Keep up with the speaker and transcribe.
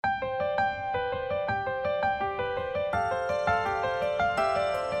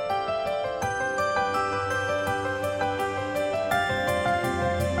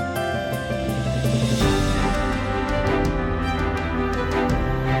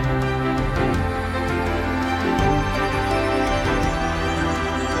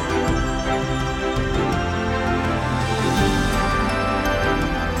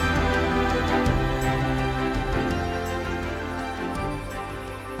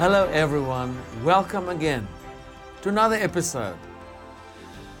Hello everyone, welcome again to another episode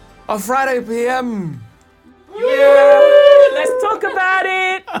of Friday PM. Let's talk about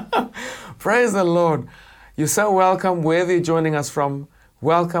it. Praise the Lord. You're so welcome wherever you're joining us from.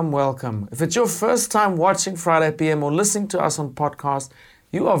 Welcome, welcome. If it's your first time watching Friday PM or listening to us on podcast,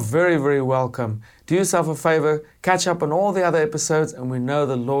 you are very, very welcome. Do yourself a favor, catch up on all the other episodes, and we know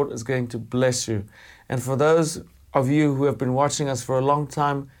the Lord is going to bless you. And for those of you who have been watching us for a long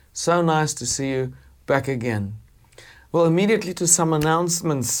time, so nice to see you back again. Well, immediately to some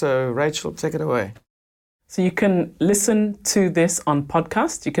announcements. So, Rachel, take it away. So you can listen to this on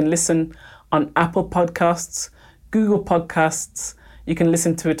podcast. You can listen on Apple Podcasts, Google Podcasts. You can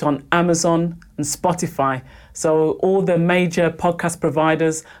listen to it on Amazon and Spotify. So all the major podcast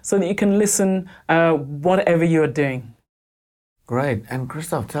providers, so that you can listen whatever you are doing. Great. And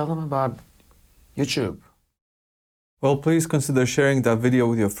Christoph, tell them about YouTube. Well, please consider sharing that video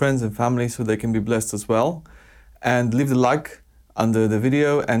with your friends and family so they can be blessed as well. And leave the like under the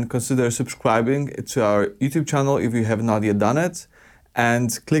video and consider subscribing to our YouTube channel if you have not yet done it.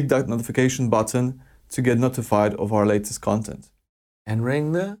 And click that notification button to get notified of our latest content. And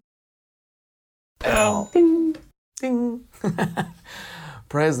ring the bell. Ding. Ding.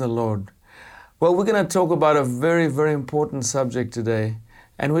 Praise the Lord. Well, we're going to talk about a very, very important subject today.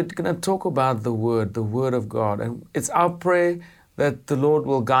 And we're going to talk about the Word of God. And it's our prayer that the Lord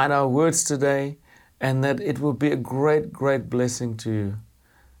will guide our words today and that it will be a great, great blessing to you.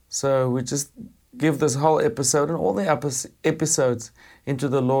 So we just give this whole episode and all the episodes into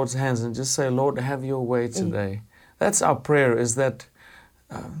the Lord's hands and just say, Lord, have your way today. That's our prayer, is that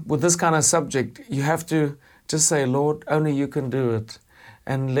with this kind of subject, you have to just say, Lord, only you can do it.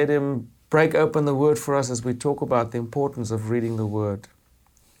 And let Him break open the Word for us as we talk about the importance of reading the Word.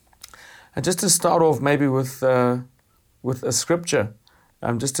 And just to start off maybe with a scripture,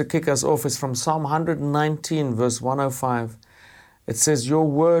 just to kick us off, is from Psalm 119, verse 105. It says, your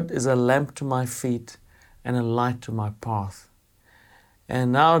word is a lamp to my feet and a light to my path.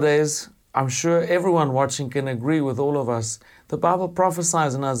 And nowadays, I'm sure everyone watching can agree with all of us. The Bible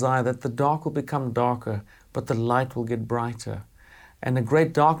prophesies in Isaiah that the dark will become darker, but the light will get brighter. And a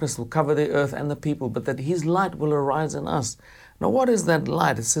great darkness will cover the earth and the people, but that His light will arise in us. Now, what is that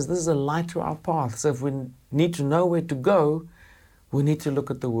light? It says this is a light to our path. So if we need to know where to go, we need to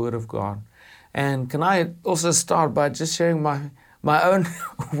look at the Word of God. And can I also start by just sharing my own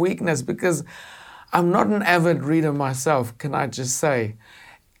weakness, because I'm not an avid reader myself, can I just say.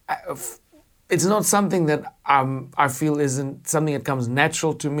 It's not something that I feel isn't something that comes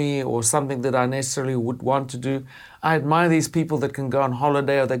natural to me or something that I necessarily would want to do. I admire these people that can go on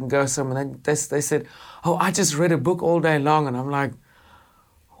holiday or they can go somewhere and they said, oh, I just read a book all day long. And I'm like,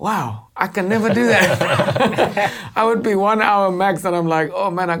 wow, I can never do that. I would be 1 hour max and I'm like, oh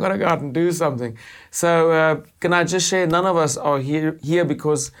man, I got to go out and do something. So can I just share, none of us are here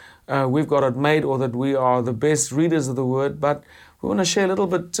because we've got it made or that we are the best readers of the Word, but we want to share a little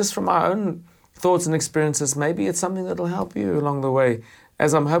bit just from our own thoughts and experiences. Maybe it's something that will help you along the way,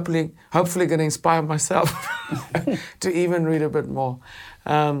 as I'm hopefully going to inspire myself to even read a bit more.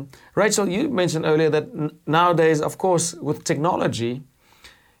 Rachel, you mentioned earlier that nowadays, of course, with technology,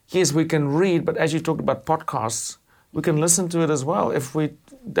 yes, we can read, but as you talked about podcasts, we can listen to it as well if we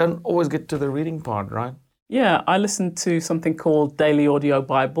don't always get to the reading part, right? Yeah, I listen to something called Daily Audio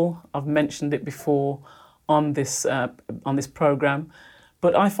Bible. I've mentioned it before on this program.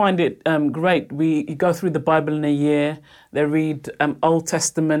 But I find it great. You go through the Bible in a year. They read Old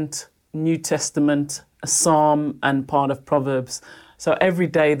Testament, New Testament, a Psalm, and part of Proverbs. So every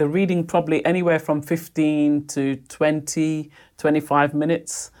day they're reading probably anywhere from 15 to 20, 25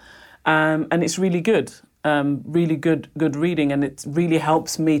 minutes. And it's really good, really good reading. And it really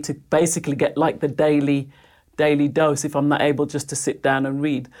helps me to basically get like the daily dose if I'm not able just to sit down and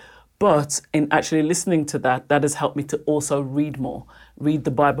read. But in actually listening to that has helped me to also read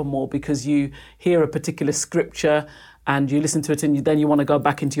the Bible more, because you hear a particular scripture and you listen to it and then you want to go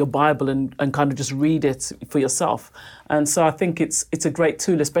back into your Bible and kind of just read it for yourself. And so I think it's a great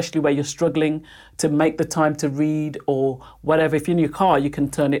tool, especially where you're struggling to make the time to read or whatever. If you're in your car, you can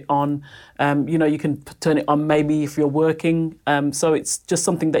turn it on. You can turn it on maybe if you're working. So it's just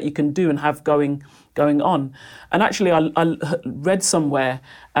something that you can do and have going on. And actually, I read somewhere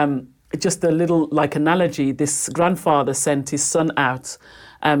just a little like analogy. This grandfather sent his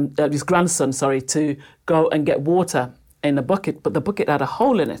grandson, to go and get water in a bucket, but the bucket had a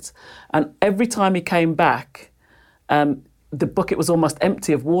hole in it. And every time he came back, the bucket was almost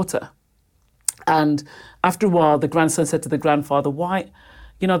empty of water. And after a while, the grandson said to the grandfather, why,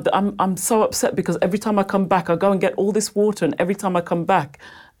 I'm so upset because every time I come back, I go and get all this water. And every time I come back,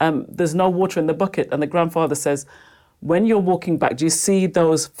 there's no water in the bucket. And the grandfather says, when you're walking back, do you see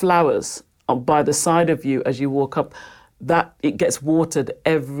those flowers by the side of you as you walk up? That it gets watered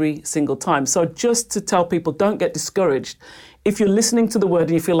every single time. So just to tell people, don't get discouraged. If you're listening to the word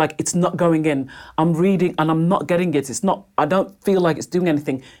and you feel like it's not going in, I'm reading and I'm not getting it, I don't feel like it's doing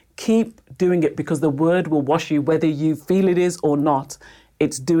anything, keep doing it, because the word will wash you, whether you feel it is or not.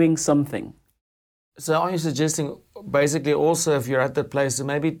 It's doing something. So are you suggesting basically also, if you're at that place, to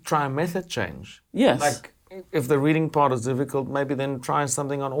maybe try a method change? Yes. Like if the reading part is difficult, maybe then try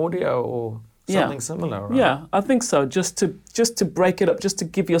something on audio or something similar, right? Yeah, I think so. Just to break it up, just to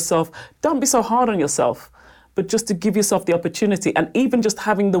give yourself, don't be so hard on yourself, but just to give yourself the opportunity. And even just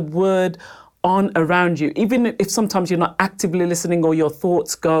having the word on around you, even if sometimes you're not actively listening or your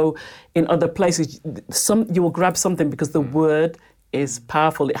thoughts go in other places, you will grab something, because the word is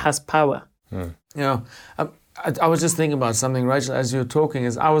powerful. It has power. Yeah. I was just thinking about something, Rachel, as you were talking,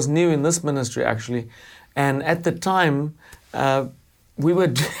 is I was new in this ministry actually, and at the time we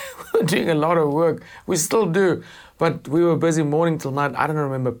were doing a lot of work. We still do, but we were busy morning till night. I don't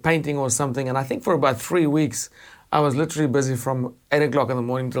remember, painting or something, and I think for about 3 weeks I was literally busy from 8 o'clock in the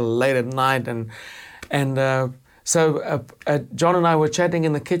morning till late at night, so John and I were chatting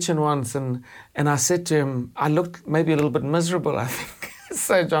in the kitchen once, and I said to him, I looked maybe a little bit miserable, I think.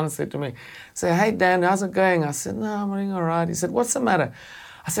 So John said to me, hey Dan, how's it going? I said, no, I'm doing all right. He said, what's the matter?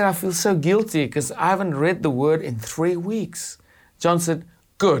 I said, I feel so guilty because I haven't read the word in 3 weeks. John said,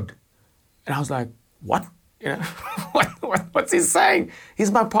 good. And I was like, what? You know, what's he saying?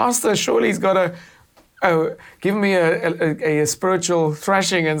 He's my pastor. Surely he's got to give me a spiritual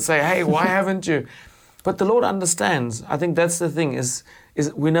thrashing and say, hey, why haven't you? But the Lord understands. I think that's the thing, is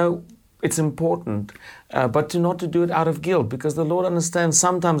we know it's important, but not to do it out of guilt, because the Lord understands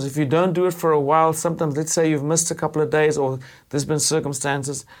sometimes if you don't do it for a while, sometimes let's say you've missed a couple of days or there's been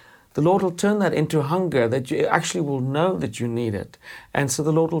circumstances, the Lord will turn that into hunger, that you actually will know that you need it. And so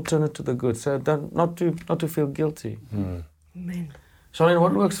the Lord will turn it to the good. So not to feel guilty. Amen. Charlene,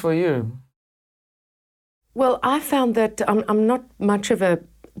 what works for you? Well, I found that I'm not much of a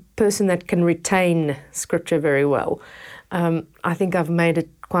person that can retain scripture very well. I think I've made it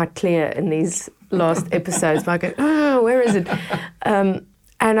quite clear in these last episodes by going, oh, where is it? And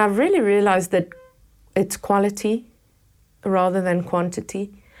I've really realized that it's quality rather than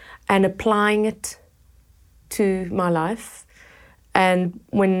quantity, and applying it to my life. And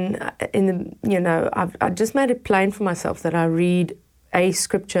when I've just made it plain for myself that I read a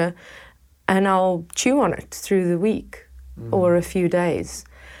scripture and I'll chew on it through the week or a few days,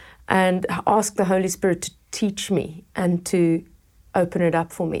 and ask the Holy Spirit to teach me and to open it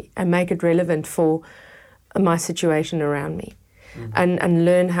up for me and make it relevant for my situation around me, and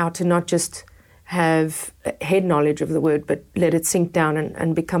learn how to not just have head knowledge of the word, but let it sink down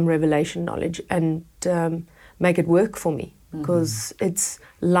and become revelation knowledge, and make it work for me, because it's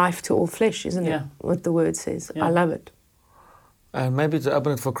life to all flesh, isn't it? What the word says. I love it. And maybe to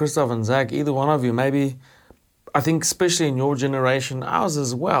open it for Christoph and Zach, either one of you, maybe, I think especially in your generation, ours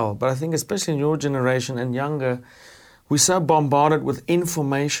as well, but I think especially in your generation and younger, we're so bombarded with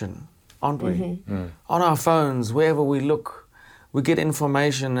information, aren't we? On our phones, wherever we look, we get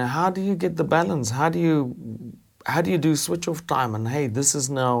information. How do you get the balance? How do you do switch off time? And hey, this is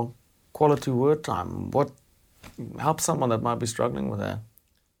now quality word time. What helps someone that might be struggling with that?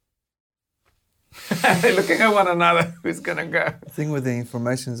 They're looking at one another. Who's going to go? I think with the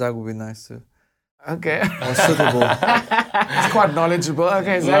information, Zach would be nice too. Okay. More suitable. It's quite knowledgeable.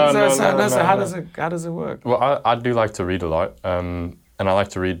 Okay, Zach, so how does it work? Well, I do like to read a lot, and I like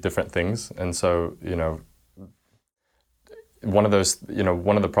to read different things. And so, one of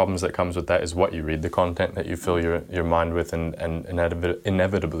the problems that comes with that is what you read, the content that you fill your mind with, and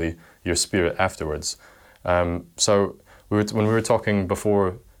inevitably your spirit afterwards. So when we were talking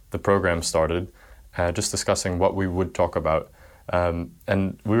before the program started, just discussing what we would talk about,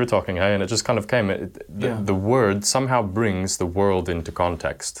 and we were talking, and it just kind of came. The word somehow brings the world into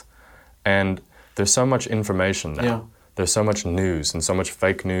context, and there's so much information now. Yeah. There's so much news, and so much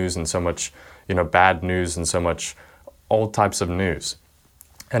fake news, and so much bad news, and so much all types of news,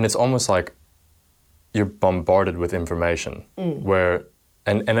 and it's almost like you're bombarded with information where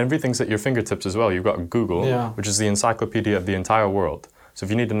and everything's at your fingertips as well. You've got Google, which is the encyclopedia of the entire world. So if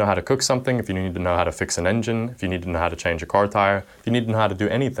you need to know how to cook something, if you need to know how to fix an engine, if you need to know how to change a car tire, if you need to know how to do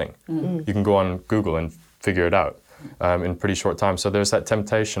anything, you can go on Google and figure it out in pretty short time. So there's that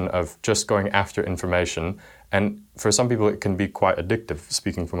temptation of just going after information. And for some people, it can be quite addictive.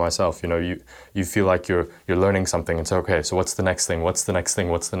 Speaking for myself, you feel like you're learning something, and so okay, so what's the next thing? What's the next thing?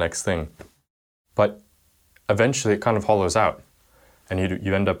 What's the next thing? But eventually, it kind of hollows out, and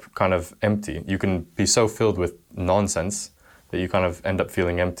you end up kind of empty. You can be so filled with nonsense that you kind of end up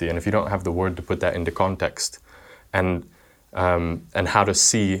feeling empty. And if you don't have the Word to put that into context and how to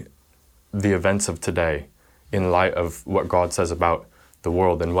see the events of today in light of what God says about the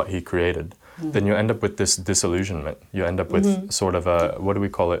world and what He created, then you end up with this disillusionment. You end up with sort of a, what do we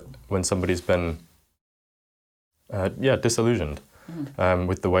call it, when somebody's been, disillusioned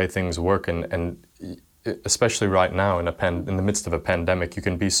with the way things work. And especially right now in the midst of a pandemic, you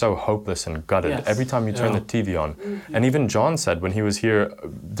can be so hopeless and gutted every time you turn the TV on. And even John said when he was here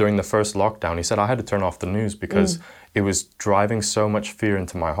during the first lockdown, he said, I had to turn off the news because it was driving so much fear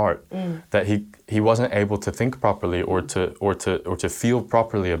into my heart that he wasn't able to think properly or to feel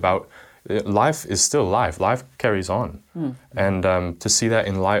properly about life. Is still life. Life carries on. And to see that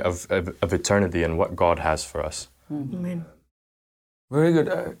in light of eternity and what God has for us. Amen. Very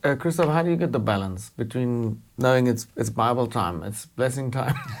good. Christoph, how do you get the balance between knowing it's Bible time, it's blessing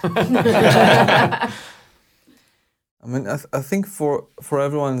time? I mean, I think for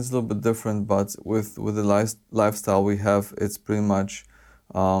everyone it's a little bit different, but with the lifestyle we have, it's pretty much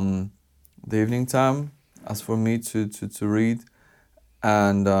the evening time. As for me to read,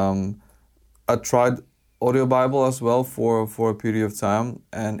 and I tried audio Bible as well for a period of time,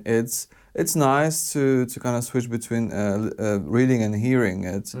 and it's nice to kind of switch between reading and hearing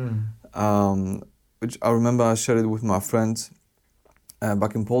it. Which I remember I shared it with my friend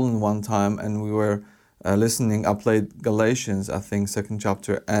back in Poland one time, and we were listening. I played Galatians, I think, 2nd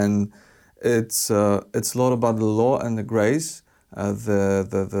chapter, and it's a lot about the law and the grace.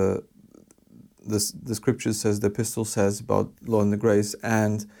 The scripture says, the epistle says about law and the grace,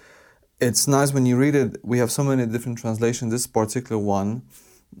 and it's nice when you read it. We have so many different translations. This particular one,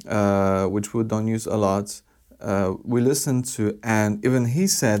 which we don't use a lot, we listened to, and even he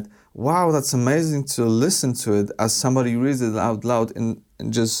said, wow, that's amazing to listen to it as somebody reads it out loud in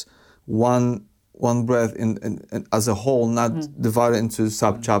just one breath in as a whole, not divided into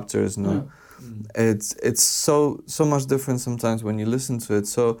sub-chapters. It's so much different sometimes when you listen to it.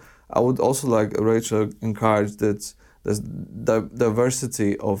 So I would also, like Rachel, encourage that there's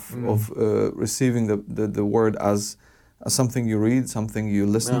diversity of receiving the word as something you read, something you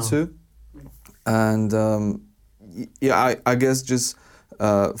listen to, and I guess just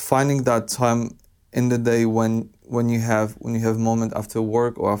finding that time in the day when you have moment after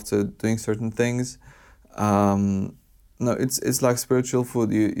work or after doing certain things. No, it's like spiritual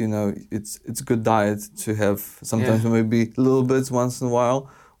food. You know, it's good diet to have sometimes, maybe little bits once in a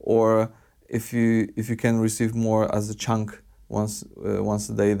while, or if you can receive more as a chunk once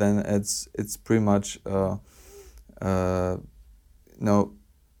a day, then it's pretty much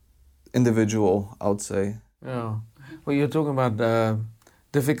individual, I would say. Yeah. Well, you're talking about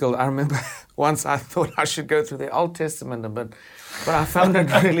difficult. I remember once I thought I should go through the Old Testament a bit, but I found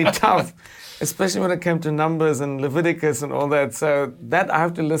it really tough, especially when it came to Numbers and Leviticus and all that. So that I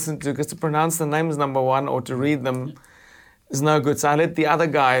have to listen to, because to pronounce the names, number one, or to read them is no good. So I let the other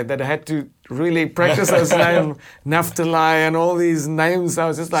guy that had to really practice those names, Naphtali and all these names. I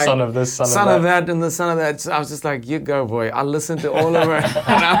was just like, son of this, son of that, and the son of that. So I was just like, you go, boy. I'll listen to all of it.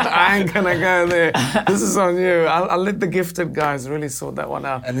 And I ain't gonna go there. This is on you. I'll let the gifted guys really sort that one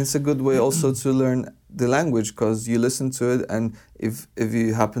out. And it's a good way also to learn the language, because you listen to it, and if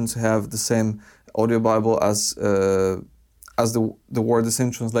you happen to have the same audio Bible as the word, the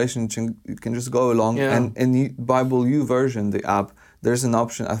same translation, you can just go along. And in the Bible U version, the app, there's an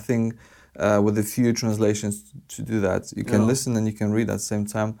option, I think, with a few translations to do that. You can listen and you can read at the same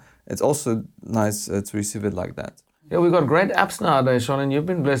time. It's also nice to receive it like that. Yeah, we've got great apps nowadays, Sean, and you've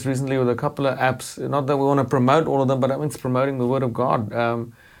been blessed recently with a couple of apps. Not that we want to promote all of them, but I mean, it's promoting the Word of God.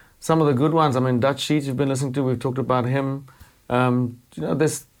 Some of the good ones, I mean, Dutch Sheets you've been listening to, we've talked about him.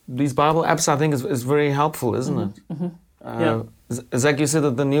 These Bible apps, I think, is very helpful, isn't it? Mm-hmm. Zach, you said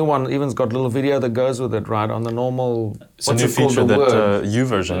that the new one even's got a little video that goes with it, right? On the normal... It's a new feature that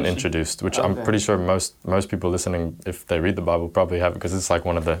YouVersion introduced, which I'm pretty sure most people listening, if they read the Bible, probably have it, because it's like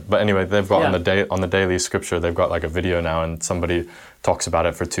one of the... But anyway, they've got on the daily scripture, they've got like a video now, and somebody talks about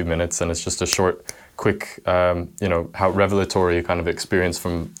it for 2 minutes, and it's just a short, quick, how revelatory kind of experience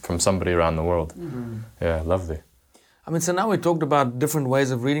from somebody around the world. Mm-hmm. Yeah, lovely. I mean, so now we talked about different ways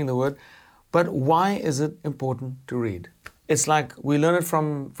of reading the Word, but why is it important to read? It's like we learn it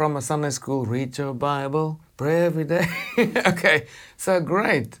from a Sunday school, read your Bible, pray every day. Okay, so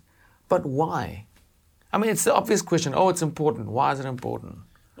great. But why? I mean, it's the obvious question. Oh, it's important. Why is it important?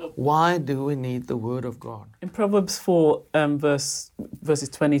 Why do we need the Word of God? In Proverbs 4, verses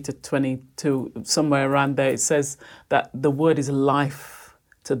 20 to 22, somewhere around there, it says that the Word is life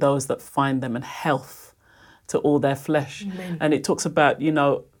to those that find them and health to all their flesh. Amen. And it talks about,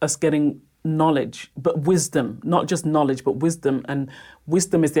 us getting knowledge, but wisdom, not just knowledge, but wisdom. And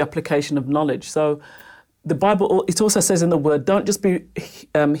wisdom is the application of knowledge. So the Bible, it also says in the Word, don't just be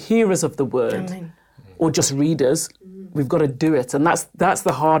hearers of the Word. Amen. Or just readers. We've got to do it. And that's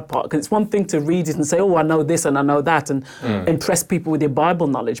the hard part. Because it's one thing to read it and say, oh, I know this and I know that, and impress people with your Bible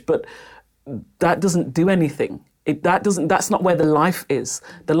knowledge. But that doesn't do anything. That's not where the life is.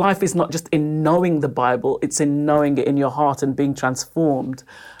 The life is not just in knowing the Bible, it's in knowing it in your heart and being transformed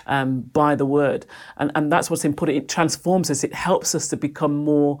by the Word. And that's what's important. It transforms us. It helps us to become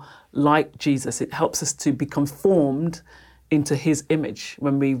more like Jesus. It helps us to be conformed into His image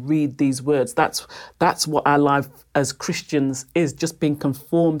when we read these words. That's what our life as Christians is, just being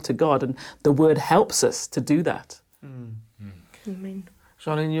conformed to God. And the Word helps us to do that. Amen.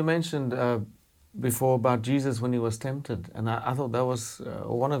 Charlene, you mentioned before about Jesus when He was tempted, and I thought that was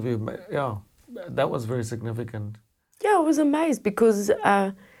one of you. Yeah, that was very significant. Yeah, I was amazed because,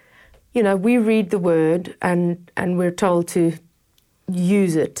 we read the Word and we're told to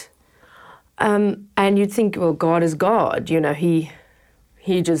use it. And you'd think, well, God is God.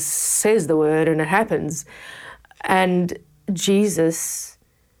 He just says the Word and it happens. And Jesus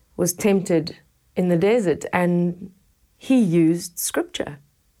was tempted in the desert and He used Scripture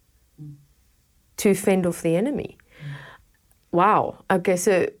to fend off the enemy. Wow. Okay,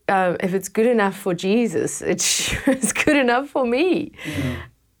 so if it's good enough for Jesus, it sure is good enough for me.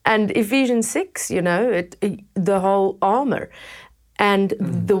 And Ephesians 6, the whole armor. And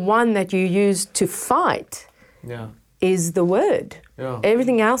the one that you use to fight is the Word. Yeah.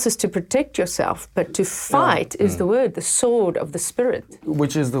 Everything else is to protect yourself, but to fight is the Word, the sword of the Spirit.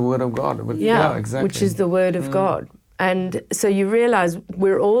 Which is the Word of God. Exactly. Which is the Word of God. And so you realize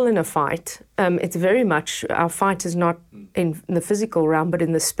we're all in a fight. It's very much, our fight is not in the physical realm, but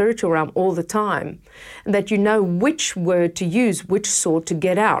in the spiritual realm all the time. And that you know which word to use, which sword to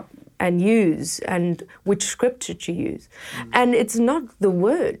get out and use, and which scripture to use. And it's not the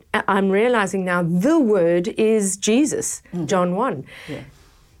Word. I'm realizing now the Word is Jesus, John 1. Yeah.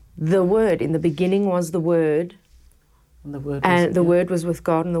 The Word, in the beginning was the Word, And the Word was with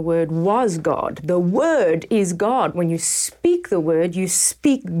God, and the Word was God. The Word is God. When you speak the Word, you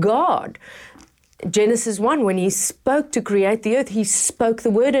speak God. Genesis 1, when He spoke to create the earth, He spoke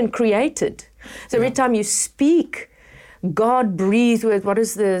the Word and created. So every time you speak, God breathed with, what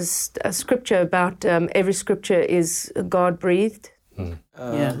is this scripture about? Every scripture is God breathed. We've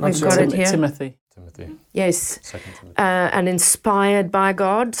got it here. Timothy. Yes. 2 Timothy. And inspired by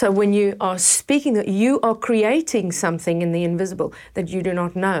God. So when you are speaking, you are creating something in the invisible that you do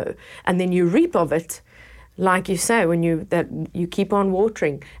not know. And then you reap of it, like you say, when you keep on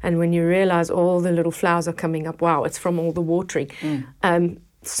watering. And when you realize all the little flowers are coming up, wow, it's from all the watering.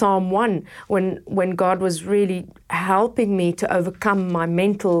 Psalm 1, when God was really helping me to overcome my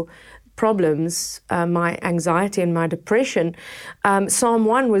mental problems, my anxiety and my depression, Psalm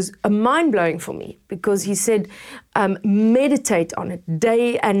 1 was mind-blowing for me because He said, meditate on it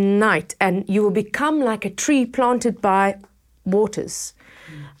day and night, and you will become like a tree planted by waters,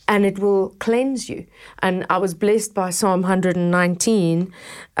 and it will cleanse you. And I was blessed by Psalm 119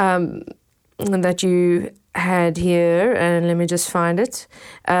 that you had here, and let me just find it.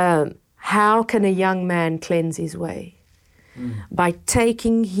 How can a young man cleanse his way? By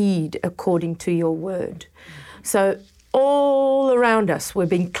taking heed according to your word. So all around us, we're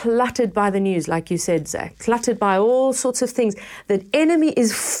being cluttered by the news, like you said, Zach, cluttered by all sorts of things. The enemy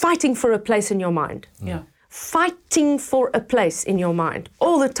is fighting for a place in your mind. Yeah. Fighting for a place in your mind.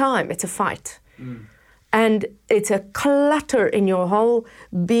 All the time, it's a fight. And it's a clutter in your whole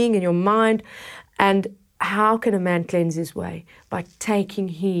being, in your mind. And how can a man cleanse his way? By taking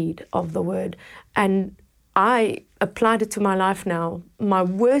heed of the word. And I applied it to my life now. My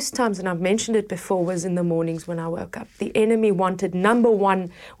worst times, and I've mentioned it before, was in the mornings when I woke up. The enemy wanted, number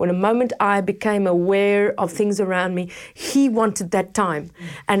one, when the moment I became aware of things around me, he wanted that time.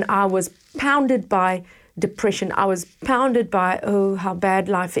 And I was pounded by depression. I was pounded by, oh, how bad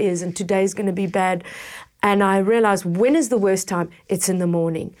life is, and today's going to be bad. And I realized, when is the worst time? It's in the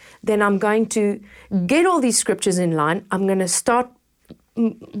morning. Then I'm going to get all these scriptures in line. I'm going to start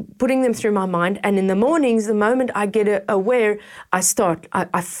putting them through my mind. And in the mornings, the moment I get aware, I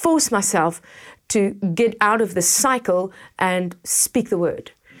force myself to get out of the cycle and speak the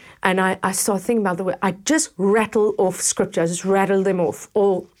word. And I start thinking about the word. I just rattle off scripture. I just rattle them off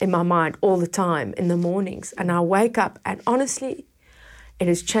all in my mind all the time in the mornings. And I wake up, and honestly, it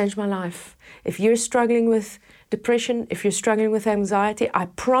has changed my life. If you're struggling with depression, if you're struggling with anxiety, I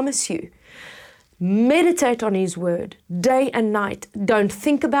promise you, Meditate on His Word day and night. Don't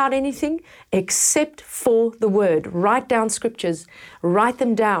think about anything except for the Word. Write down scriptures. Write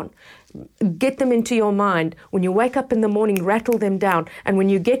them down. Get them into your mind. When you wake up in the morning, rattle them down. And when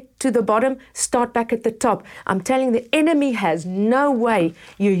you get to the bottom, start back at the top. I'm telling you, the enemy has no way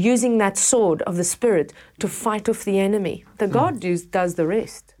you're using that sword of the Spirit to fight off the enemy. The God does the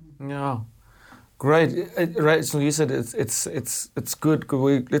rest. Yeah. Great, Rachel. You said it's good.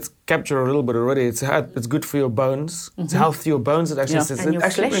 Let's capture a little bit already. It's good for your bones. It's healthy for your bones. It actually says And it your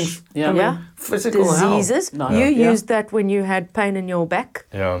actually flesh. brings physical Diseases. health. You used that when you had pain in your back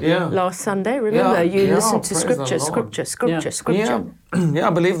last Sunday. Remember, you listened to scripture. Yeah,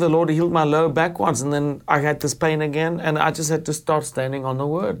 I believe the Lord healed my lower back once, and then I had this pain again, and I just had to start standing on the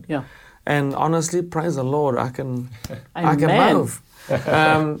Word. Yeah. And honestly, praise the Lord, I can move.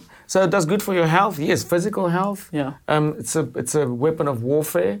 So it does good for your health. Yes, physical health. Yeah. It's a weapon of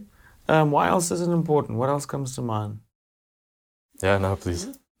warfare. Why else is it important? What else comes to mind? Yeah, no, please.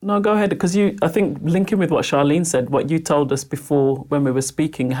 No, go ahead, because I think linking with what Charlene said, what you told us before when we were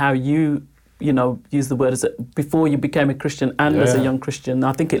speaking, how you use the word before you became a Christian and as a young Christian.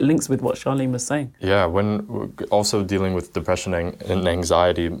 I think it links with what Charlene was saying. Yeah, when also dealing with depression and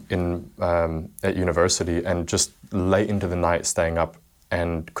anxiety at university, and just late into the night staying up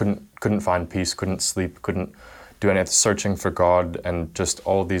and couldn't find peace, couldn't sleep, couldn't do anything, searching for God, and just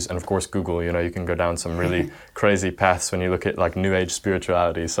all these, and of course Google, you can go down some really crazy paths when you look at like New Age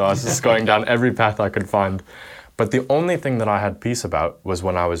spirituality. So I was just going down every path I could find. But the only thing that I had peace about was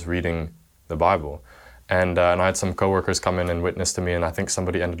when I was reading the Bible. And I had some coworkers come in and witness to me, and I think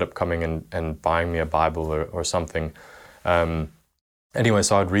somebody ended up coming and buying me a Bible or something. Anyway,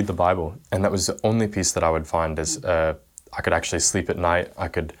 so I'd read the Bible, and that was the only peace that I would find is I could actually sleep at night. I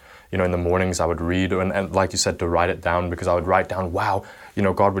could, in the mornings I would read, and like you said, to write it down, because I would write down, wow,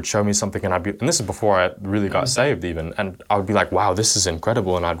 God would show me something, and and this is before I really got saved even, and I would be like, wow, this is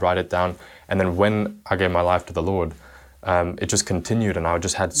incredible, and I'd write it down. And then when I gave my life to the Lord, it just continued, and I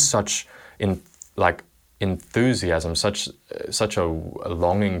just had such enthusiasm, such a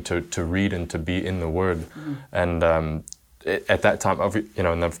longing to read and to be in the Word. And at that time,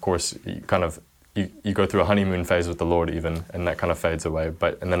 and of course, you go through a honeymoon phase with the Lord even, and that kind of fades away.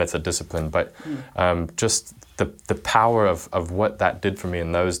 And then it's a discipline. But just the power of what that did for me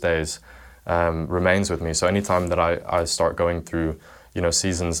in those days remains with me. So anytime that I start going through,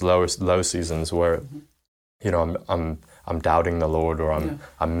 seasons, low seasons where, I'm doubting the Lord, or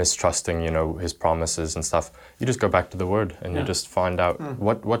I'm mistrusting, His promises and stuff, you just go back to the Word, and you just find out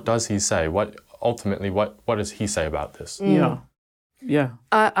what does He say? What does He say about this? Yeah.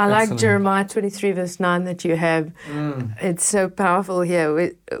 I like Jeremiah 23 verse 9 that you have. It's so powerful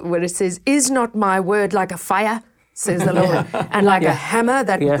here where it says, "Is not my word like a fire, says the Lord, and like a hammer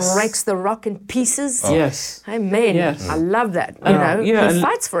that breaks the rock in pieces?" Yes. Amen. Yes. I love that. He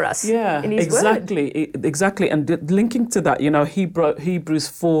fights for us in His word. Exactly. And linking to that, Hebrews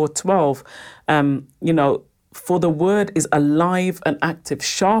 4:12, for the word is alive and active,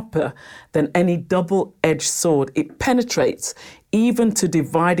 sharper than any double-edged sword. It penetrates even to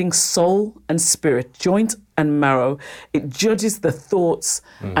dividing soul and spirit, joint and marrow. It judges the thoughts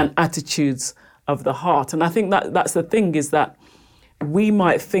and attitudes of the heart. And I think that's the thing, is that we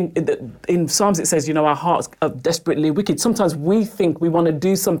might think that in Psalms it says, our hearts are desperately wicked. Sometimes we think we want to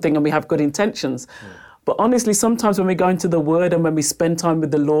do something and we have good intentions. But honestly, sometimes when we go into the Word and when we spend time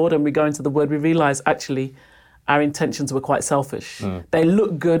with the Lord and we go into the Word, we realize actually our intentions were quite selfish. They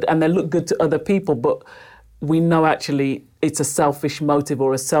look good and they look good to other people, but we know actually it's a selfish motive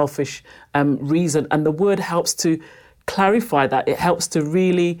or a selfish reason. And the Word helps to clarify that. It helps to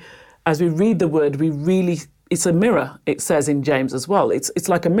really, as we read the Word, it's a mirror, it says in James as well. It's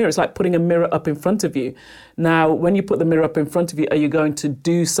like a mirror. It's like putting a mirror up in front of you. Now, when you put the mirror up in front of you, are you going to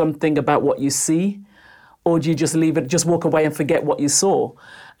do something about what you see? Or do you just leave it, just walk away and forget what you saw?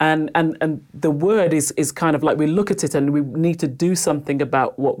 And the Word is kind of like, we look at it and we need to do something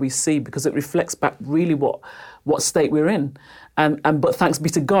about what we see, because it reflects back really what state we're in. But thanks be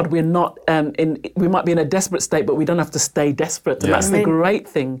to God, we're not we might be in a desperate state, but we don't have to stay desperate. And that's the great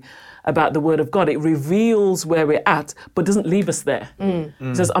thing about the Word of God. It reveals where we're at, but doesn't leave us there.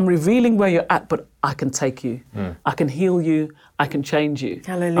 It says, I'm revealing where you're at, but I can take you. I can heal you. I can change you.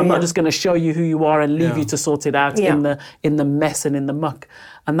 Hallelujah. I'm not just going to show you who you are and leave you to sort it out in the mess and in the muck.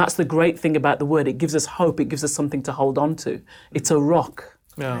 And that's the great thing about the Word. It gives us hope. It gives us something to hold on to. It's a rock.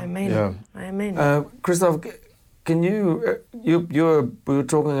 Amen. Yeah. Amen. Christoph, can you we were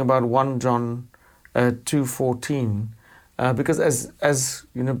talking about 1 John 2:14, because as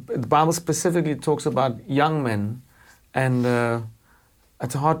you know, the Bible specifically talks about young men and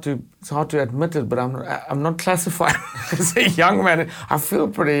it's hard to admit it, but I'm not classified as a young man. I feel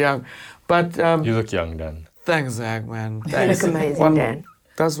pretty young, but you look young, Dan. Thanks, Zach, man. You Thanks. look amazing, One Dan.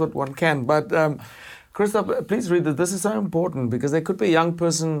 does what one can, but Christoph, please read this. This is so important because there could be a young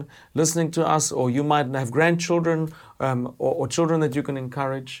person listening to us, or you might have grandchildren or children that you can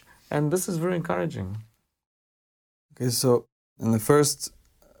encourage, and this is very encouraging. Okay, so in the first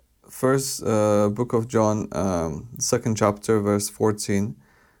book of John, second chapter, verse 14,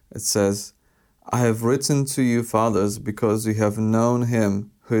 it says, "I have written to you, fathers, because you have known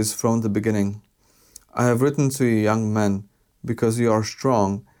him who is from the beginning. I have written to you, young men, because you are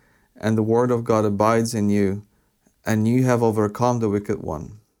strong, and the word of God abides in you, and you have overcome the wicked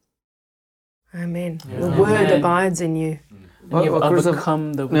one." Amen. Yeah. The word Amen. abides in you. And you've Christoph,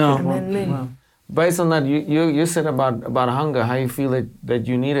 overcome the no. wicked one. Amen. Wow. based on that, you said about hunger, how you feel that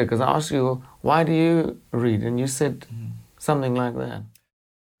you need it. Because I asked you, why do you read? And you said something like that.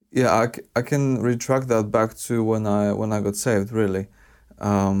 Yeah, I can retract that back to when I got saved, really.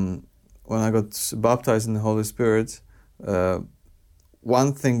 When I got baptized in the Holy Spirit,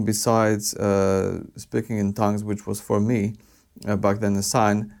 one thing besides speaking in tongues, which was for me back then a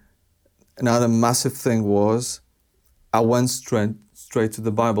sign, another massive thing was I went straight to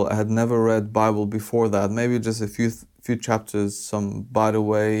the Bible. I had never read Bible before that, maybe just a few chapters, some by the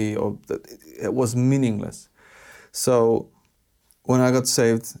way, or it was meaningless. So when I got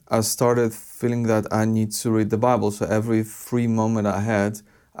saved, I started feeling that I need to read the Bible. So every free moment I had,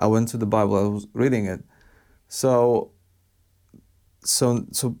 I went to the Bible, I was reading it. So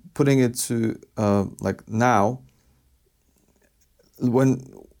putting it to like now,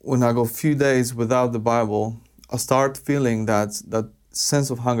 when I go a few days without the Bible, I start feeling that sense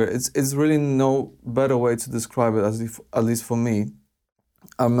of hunger. It's really no better way to describe it, at least for me.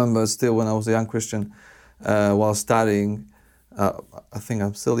 I remember still when I was a young Christian, while studying, I think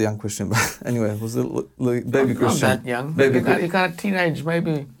I'm still a young Christian, but anyway, I was a little baby Christian. Not that young. Baby you got a teenage,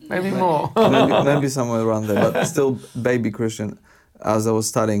 maybe more. maybe somewhere around there, but still baby Christian. As I was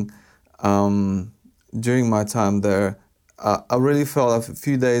studying, during my time there, I really felt after a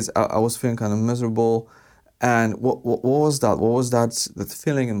few days I was feeling kind of miserable. And what was that? What was that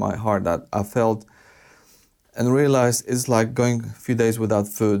feeling in my heart that I felt and realized it's like going a few days without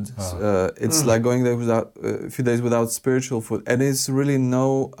food. It's like going there without a few days without spiritual food. And it's really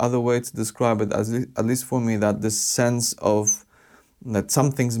no other way to describe it, at least for me, that this sense of that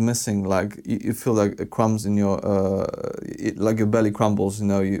something's missing, like you feel like it crumbs in your, like your belly crumbles,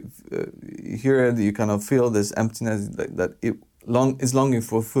 you hear it, you kind of feel this emptiness that is longing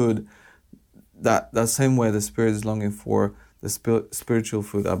for food. That same way the spirit is longing for the spiritual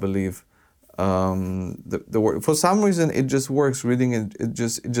food, I believe. The word, for some reason it just works. Reading it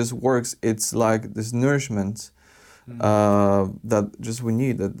just works. It's like this nourishment that just we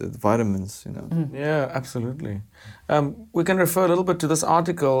need, the vitamins, Yeah, absolutely. We can refer a little bit to this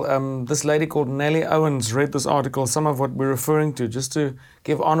article. This lady called Nellie Owens read this article, some of what we're referring to, just to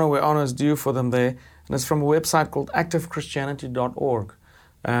give honor where honor is due for them there. And it's from a website called activechristianity.org.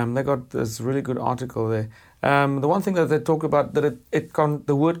 They got this really good article there. The one thing that they talk about, that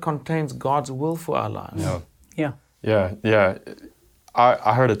the word contains God's will for our lives. Yeah.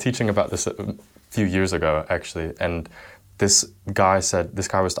 I heard a teaching about this a few years ago, actually, and this guy was,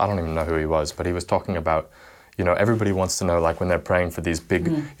 I don't even know who he was, but he was talking about, everybody wants to know, like, when they're praying for these big,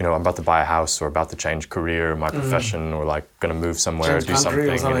 I'm about to buy a house, or about to change career, my profession, or like going to move somewhere, Change do something.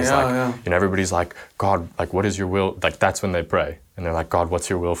 And it's everybody's like, God, like, what is your will? Like, that's when they pray. And they're like, God, what's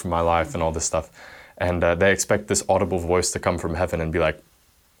your will for my life, and all this stuff. And they expect this audible voice to come from heaven and be like,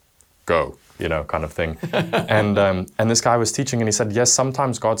 go, kind of thing. And this guy was teaching, and he said, yes,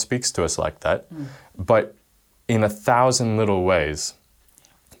 sometimes God speaks to us like that, but in 1,000 little ways,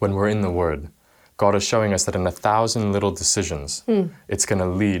 when we're in the Word, God is showing us that in 1,000 little decisions, it's going to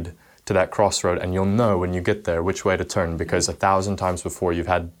lead to that crossroad, and you'll know when you get there which way to turn, because 1,000 times before you've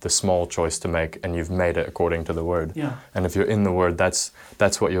had the small choice to make, and you've made it according to the Word. Yeah. And if you're in the Word, that's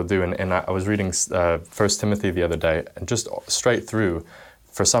what you'll do. And I was reading 1 Timothy the other day, and just straight through,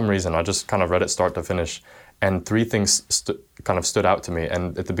 for some reason, I just kind of read it start to finish, and three things kind of stood out to me.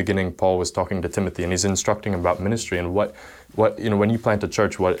 And at the beginning, Paul was talking to Timothy, and he's instructing about ministry and what when you plant a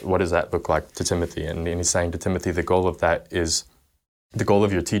church, what does that look like to Timothy? And he's saying to Timothy, the goal of that is, the goal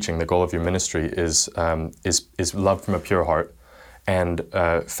of your teaching, the goal of your ministry is love from a pure heart, and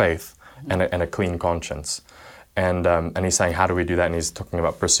faith, and a clean conscience. And he's saying, how do we do that? And he's talking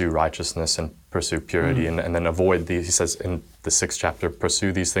about pursue righteousness and pursue purity, and then avoid these. He says in the 6th chapter,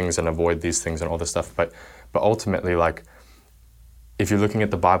 pursue these things and avoid these things and all this stuff. But ultimately, like, if you're looking at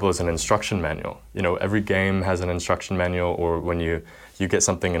the Bible as an instruction manual, every game has an instruction manual, or when you get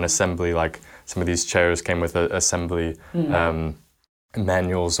something in assembly, like some of these chairs came with assembly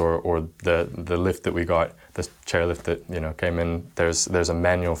manuals, or the lift that we got, the chairlift that came in. There's a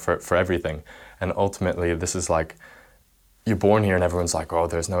manual for everything, and ultimately this is like you're born here and everyone's like, oh,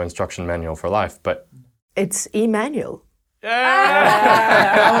 there's no instruction manual for life, but it's Emmanuel.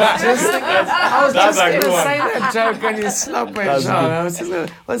 I was just going to say that joke and you slapped me.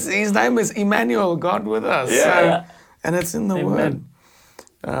 His name is Emmanuel, God with us. Yeah. So, and it's in the Amen.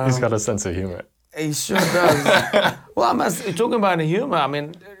 Word. He's got a sense of humor. He sure does. Well, talking about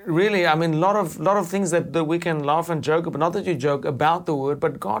humor, really, a lot of things that we can laugh and joke about. Not that you joke about the Word,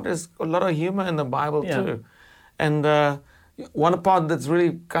 but God has a lot of humor in the Bible too. And one part that's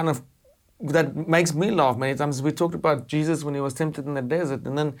really that makes me laugh many times. We talked about Jesus when he was tempted in the desert,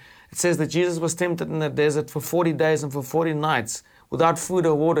 and then it says that Jesus was tempted in the desert for 40 days and for 40 nights without food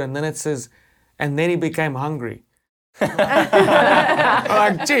or water, and then it says, and then he became hungry.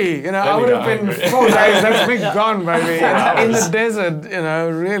 Like, gee, I would have been 4 days, that's me gone, baby. In the desert,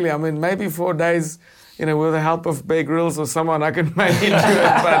 really, maybe 4 days, with the help of Bear Grylls or someone, I could maybe do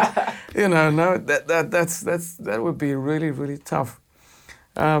it, but, no, that would be really, really tough.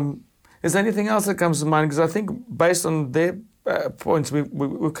 Is there anything else that comes to mind? Because I think based on their points,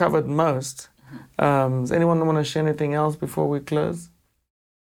 we covered most. Does anyone want to share anything else before we close?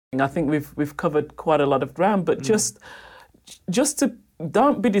 I think we've covered quite a lot of ground, but just to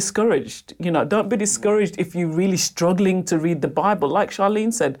don't be discouraged. Don't be discouraged if you're really struggling to read the Bible. Like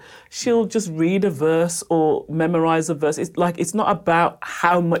Charlene said, she'll just read a verse or memorize a verse. It's not about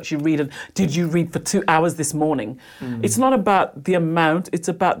how much you read and did you read for 2 hours this morning. It's not about the amount, it's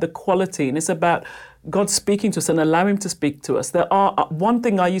about the quality, and it's about God speaking to us and allow him to speak to us. There are one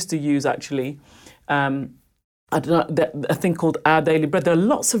thing I used to use actually, a thing called Our Daily Bread. There are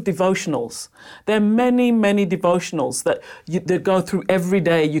lots of devotionals. There are many, many devotionals that go through every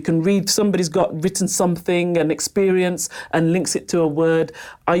day. You can read, somebody's written something, an experience, and links it to a word.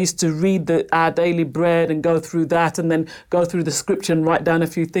 I used to read Our Daily Bread and go through that, and then go through the scripture and write down a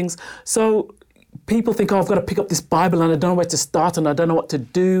few things. So people think, I've got to pick up this Bible and I don't know where to start and I don't know what to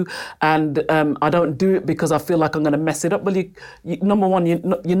do, and I don't do it because I feel like I'm going to mess it up. Well, number one, you're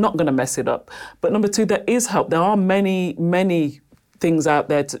not going to mess it up. But number two, there is help. There are many, many things out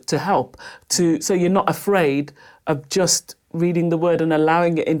there to help, so you're not afraid of just reading the Word and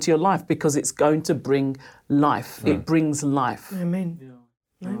allowing it into your life, because it's going to bring life. It brings life. Amen.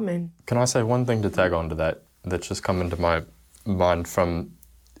 Yeah. Amen. Can I say one thing to tag on to that's just come into my mind from...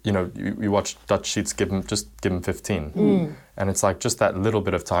 you watch Dutch Sheets, give them 15. And it's like just that little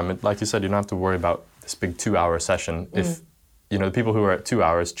bit of time. Like you said, you don't have to worry about this big 2-hour session. If, the people who are at 2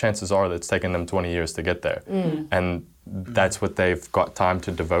 hours, chances are that it's taken them 20 years to get there. And that's what they've got time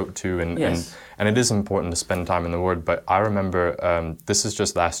to devote to. And it is important to spend time in the Word. But I remember, this is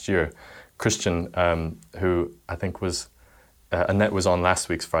just last year, Christian, who I think was... Annette was on last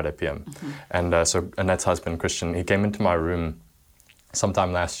week's Friday PM. And so Annette's husband, Christian, he came into my room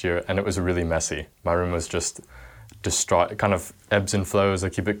sometime last year, and it was really messy. My room was just distraught. It kind of ebbs and flows. I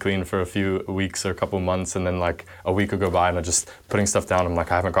keep it clean for a few weeks or a couple months, and then like a week would go by and I'm just putting stuff down. I'm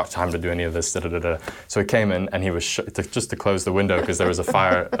like, I haven't got time to do any of this. So he came in and he was just to close the window because there was a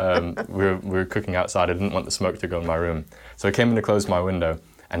fire. We were cooking outside. I didn't want the smoke to go in my room. So he came in to close my window,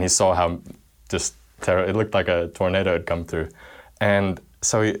 and he saw how just it looked like a tornado had come through. And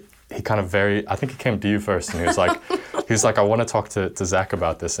so he kind of I think he came to you first, and he was like, I want to talk to Zach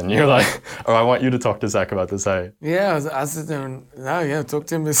about this. And you're like, oh, I want you to talk to Zach about this, hey? Yeah, I said to him, no, talk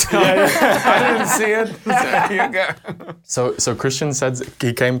to him yourself. I didn't see it, so here you go. So Christian said,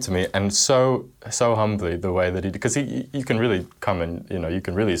 he came to me, and so humbly, the way that because you can really come and, you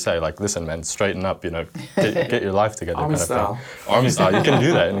can really say, like, listen, man, straighten up, get your life together. Army kind style. Of thing. Army style, you can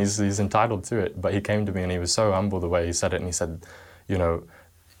do that, and he's entitled to it. But he came to me, and he was so humble the way he said it, and he said,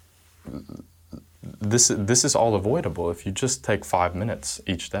 this is all avoidable if you just take 5 minutes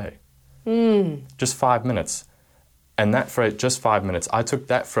each day. Just 5 minutes. And that phrase, just 5 minutes, I took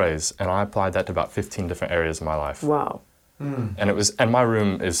that phrase and I applied that to about 15 different areas of my life. Wow. And my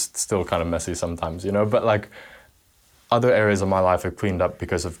room is still kind of messy sometimes, but like other areas of my life have cleaned up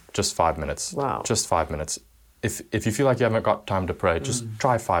because of just 5 minutes. Wow. Just 5 minutes. If you feel like you haven't got time to pray, just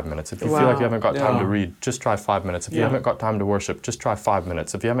try 5 minutes. If you feel like you haven't got time to read, just try 5 minutes. If you haven't got time to worship, just try 5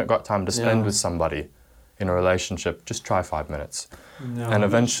 minutes. If you haven't got time to spend with somebody in a relationship, just try 5 minutes. And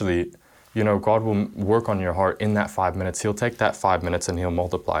eventually, God will work on your heart in that 5 minutes. He'll take that 5 minutes and he'll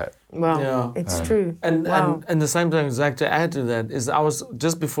multiply it. Wow, it's true. And the same thing, Zach, to add to that, is I was,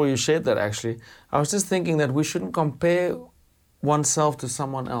 just before you shared that actually, I was just thinking that we shouldn't compare oneself to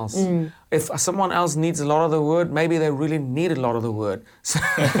someone else. If someone else needs a lot of the word, maybe they really need a lot of the word. So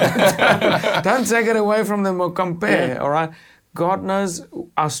don't take it away from them or compare, all right? God knows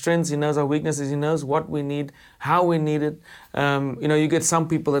our strengths, He knows our weaknesses, He knows what we need, how we need it. You get some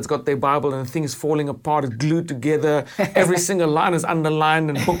people that's got their Bible and things falling apart, it's glued together, every single line is underlined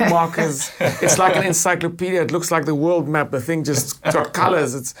and bookmarkers. It's like an encyclopedia, it looks like the world map, the thing just got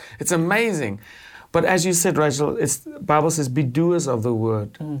colors, it's amazing. But as you said, Rachel, the Bible says, be doers of the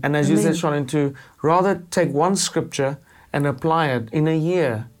word. And as you said, Charlene, to rather take one scripture and apply it in a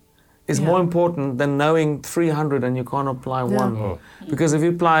year is more important than knowing 300 and you can't apply one. Oh. Because if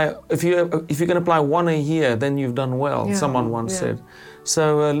you can apply one a year, then you've done well, someone once said.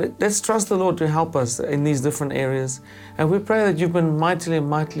 So let's trust the Lord to help us in these different areas. And we pray that you've been mightily,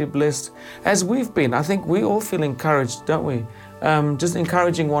 mightily blessed, as we've been. I think we all feel encouraged, don't we? Just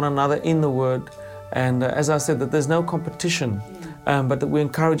encouraging one another in the Word. And as I said, that there's no competition, but that we're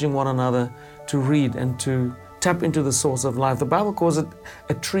encouraging one another to read and to tap into the source of life. The Bible calls it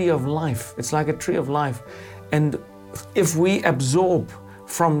a tree of life. It's like a tree of life. And if we absorb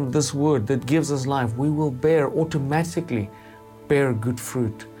from this word that gives us life, we will automatically bear good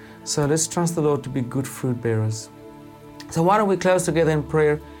fruit. So let's trust the Lord to be good fruit bearers. So why don't we close together in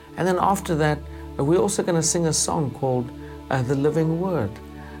prayer? And then after that, we're also going to sing a song called The Living Word.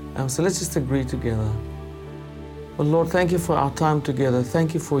 So let's just agree together. Well, Lord, thank you for our time together.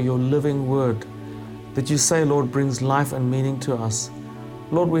 Thank you for your living word that you say, Lord, brings life and meaning to us.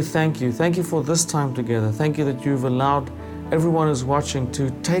 Lord, we thank you. Thank you for this time together. Thank you that you've allowed everyone who's watching to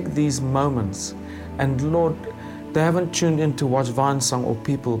take these moments. And Lord, they haven't tuned in to watch Vinesong or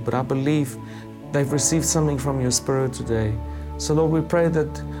people, but I believe they've received something from your Spirit today. So Lord, we pray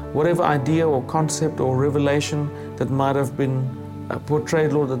that whatever idea or concept or revelation that might have been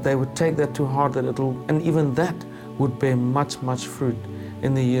portrayed, Lord, that they would take that to heart, and even that would bear much, much fruit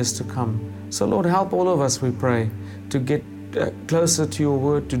in the years to come. So Lord, help all of us, we pray, to get closer to your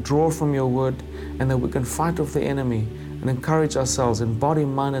word, to draw from your word, and that we can fight off the enemy and encourage ourselves in body,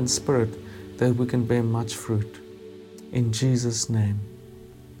 mind, and spirit, that we can bear much fruit. In Jesus' name,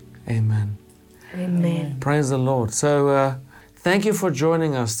 amen. Amen. Praise the Lord. So thank you for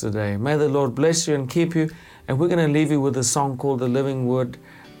joining us today. May the Lord bless you and keep you. And we're going to leave you with a song called The Living Word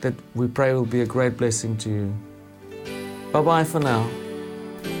that we pray will be a great blessing to you. Bye-bye for now.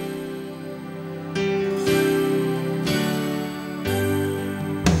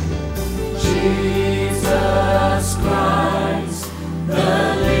 Jesus Christ,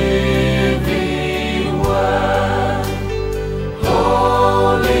 the living Word,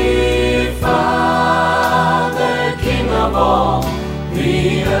 Holy Father, King of all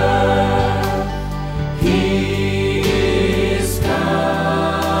the earth, He is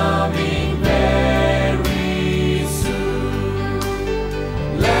coming very soon.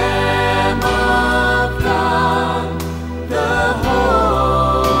 Lamb of God, the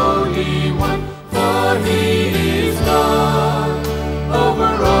Holy One, for He is God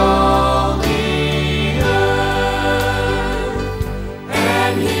over all the earth,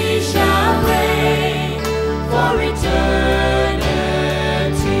 and He